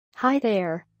Hi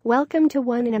there, welcome to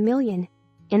 1 in a Million.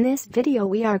 In this video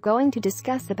we are going to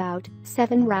discuss about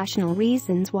 7 rational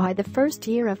reasons why the first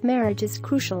year of marriage is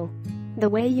crucial. The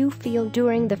way you feel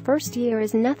during the first year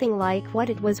is nothing like what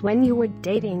it was when you were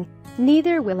dating.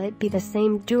 Neither will it be the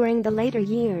same during the later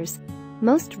years.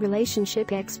 Most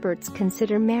relationship experts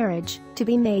consider marriage to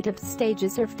be made of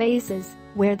stages or phases,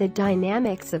 where the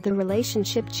dynamics of the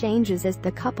relationship changes as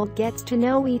the couple gets to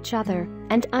know each other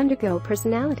and undergo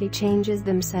personality changes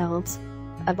themselves.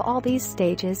 Of all these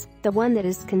stages, the one that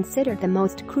is considered the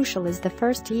most crucial is the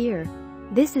first year.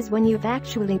 This is when you've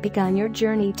actually begun your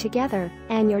journey together,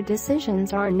 and your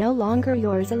decisions are no longer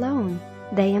yours alone.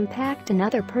 They impact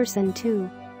another person too.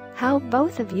 How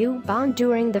both of you bond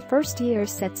during the first year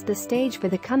sets the stage for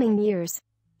the coming years.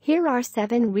 Here are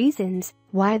 7 reasons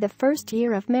why the first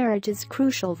year of marriage is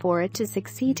crucial for it to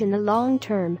succeed in the long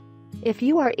term. If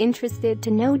you are interested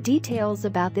to know details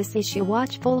about this issue,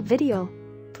 watch full video.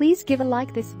 Please give a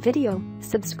like this video,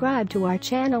 subscribe to our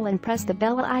channel and press the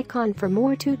bell icon for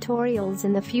more tutorials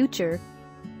in the future.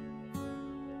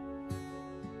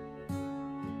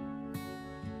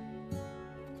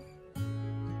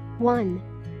 1.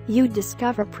 You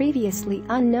discover previously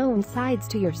unknown sides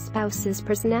to your spouse's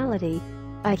personality.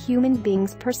 A human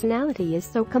being's personality is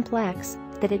so complex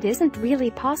that it isn't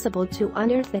really possible to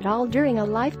unearth it all during a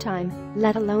lifetime,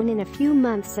 let alone in a few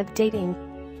months of dating.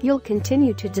 You'll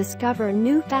continue to discover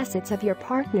new facets of your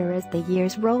partner as the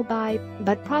years roll by,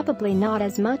 but probably not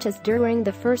as much as during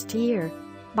the first year.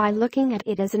 By looking at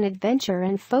it as an adventure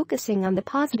and focusing on the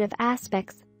positive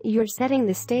aspects, you're setting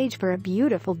the stage for a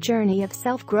beautiful journey of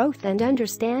self-growth and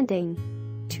understanding.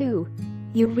 2.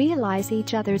 You realize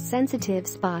each other's sensitive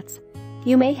spots.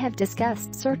 You may have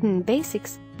discussed certain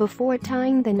basics before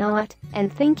tying the knot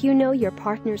and think you know your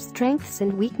partner's strengths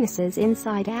and weaknesses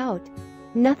inside out.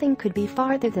 Nothing could be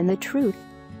farther than the truth.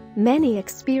 Many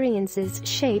experiences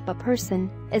shape a person,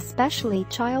 especially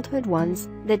childhood ones,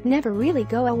 that never really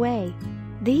go away.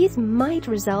 These might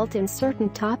result in certain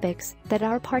topics that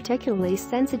are particularly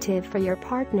sensitive for your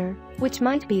partner, which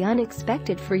might be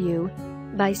unexpected for you.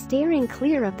 By steering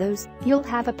clear of those, you'll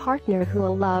have a partner who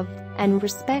will love and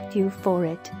respect you for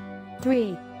it.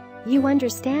 3. You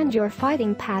understand your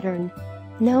fighting pattern.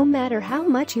 No matter how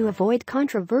much you avoid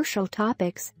controversial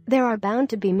topics, there are bound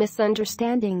to be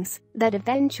misunderstandings that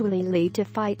eventually lead to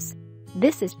fights.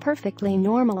 This is perfectly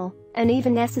normal and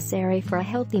even necessary for a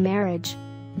healthy marriage.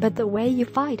 But the way you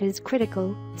fight is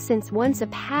critical, since once a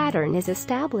pattern is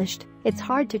established, it's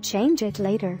hard to change it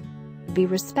later. Be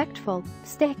respectful,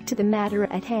 stick to the matter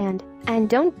at hand, and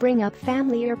don't bring up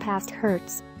family or past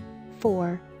hurts.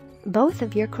 4. Both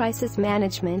of your crisis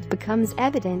management becomes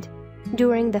evident.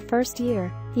 During the first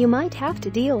year, you might have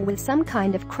to deal with some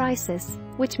kind of crisis,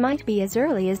 which might be as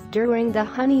early as during the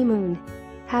honeymoon.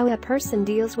 How a person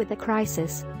deals with a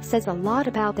crisis says a lot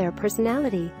about their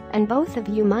personality, and both of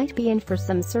you might be in for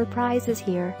some surprises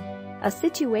here. A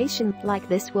situation like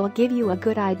this will give you a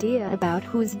good idea about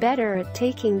who's better at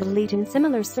taking the lead in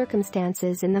similar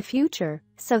circumstances in the future,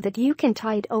 so that you can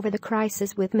tide over the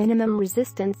crisis with minimum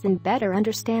resistance and better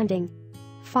understanding.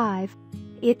 5.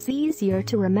 It's easier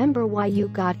to remember why you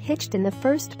got hitched in the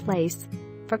first place.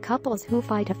 For couples who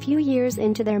fight a few years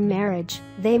into their marriage,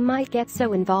 they might get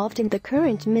so involved in the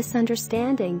current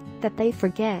misunderstanding that they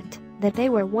forget that they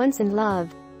were once in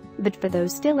love. But for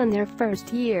those still in their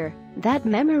first year, that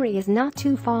memory is not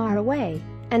too far away,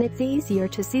 and it's easier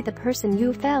to see the person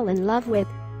you fell in love with.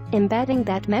 Embedding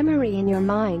that memory in your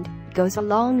mind goes a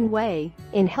long way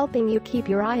in helping you keep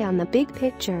your eye on the big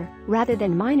picture rather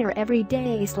than minor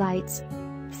everyday slights.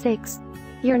 6.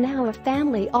 You're now a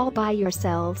family all by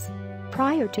yourselves.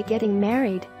 Prior to getting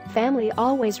married, family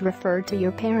always referred to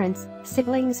your parents,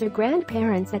 siblings or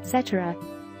grandparents, etc.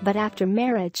 But after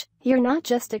marriage, you're not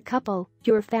just a couple,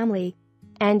 you're family.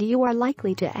 And you are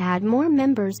likely to add more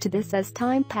members to this as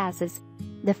time passes.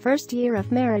 The first year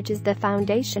of marriage is the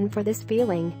foundation for this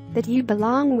feeling that you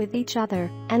belong with each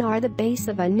other and are the base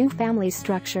of a new family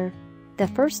structure. The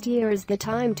first year is the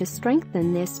time to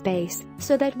strengthen this base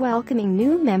so that welcoming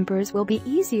new members will be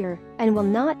easier and will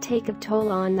not take a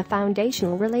toll on the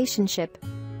foundational relationship.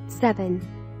 7.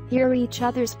 You're each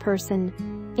other's person.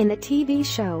 In the TV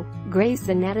show Grey's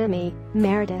Anatomy,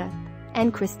 Meredith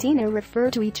and Christina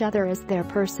refer to each other as their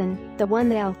person, the one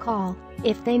they'll call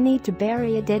if they need to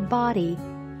bury a dead body.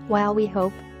 While we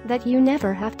hope that you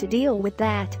never have to deal with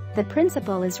that, the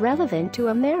principle is relevant to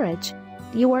a marriage.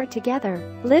 You are together,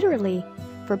 literally,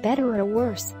 for better or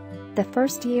worse. The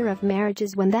first year of marriage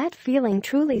is when that feeling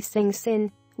truly sinks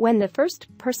in, when the first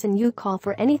person you call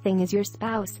for anything is your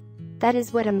spouse. That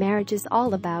is what a marriage is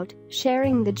all about,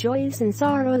 sharing the joys and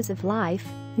sorrows of life.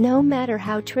 no matter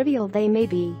how trivial they may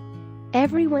be.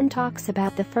 Everyone talks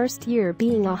about the first year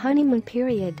being a honeymoon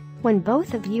period, when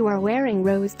both of you are wearing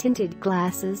rose-tinted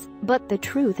glasses, but the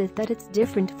truth is that it's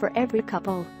different for every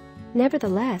couple.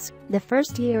 Nevertheless, the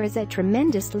first year is a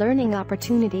tremendous learning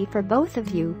opportunity for both of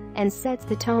you and sets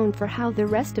the tone for how the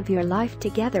rest of your life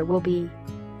together will be.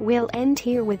 We'll end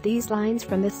here with these lines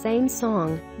from the same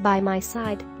song, "By my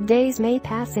side, days may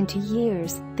pass into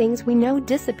years, things we know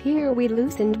disappear, we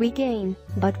lose and we gain,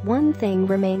 but one thing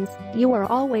remains, you are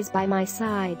always by my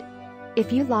side."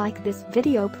 If you like this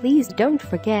video, please don't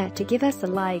forget to give us a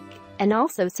like and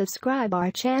also subscribe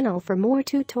our channel for more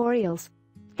tutorials.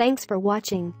 Thanks for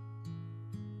watching.